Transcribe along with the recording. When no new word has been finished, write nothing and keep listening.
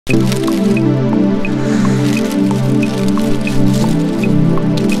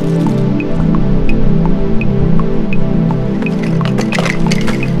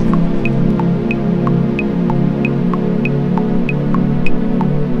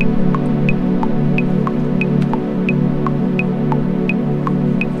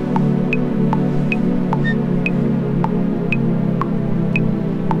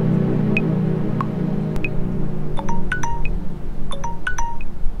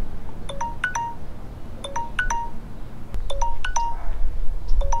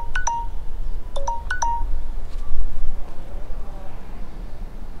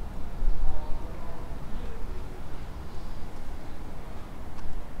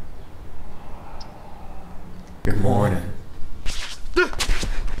Good morning.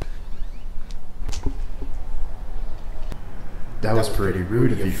 That was pretty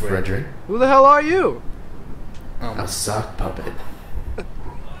rude of you, Frederick. Who the hell are you? A sock puppet.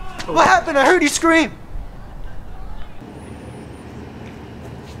 What happened? I heard you scream!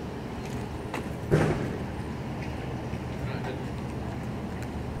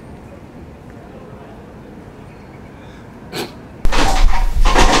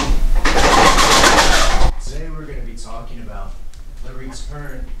 Today we're going to be talking about the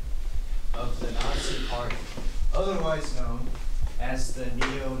return of the Nazi Party, otherwise known as the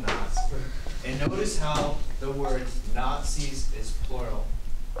neo-Nazi. And notice how the word Nazis is plural.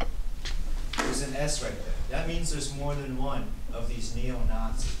 There's an S right there. That means there's more than one of these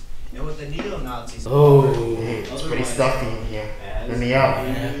neo-Nazis. And what the neo-Nazis it's pretty stuffy in here. Let me out.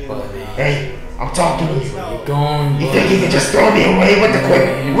 Hey, I'm talking to you. Where you going, You think you can just throw me away with the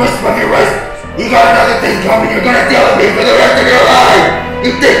quick wisp of your wrist? You got another thing coming. You're gonna deal with me for the rest of your life.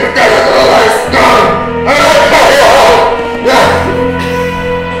 You think with that little life's gone?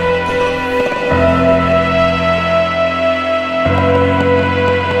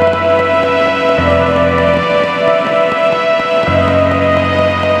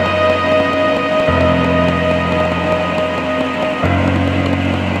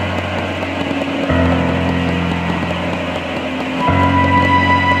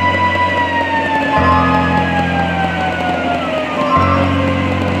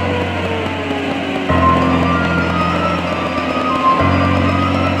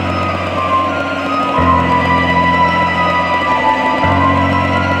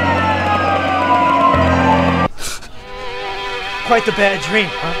 Quite the bad dream,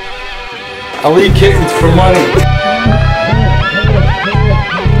 huh? I'll eat kittens for money.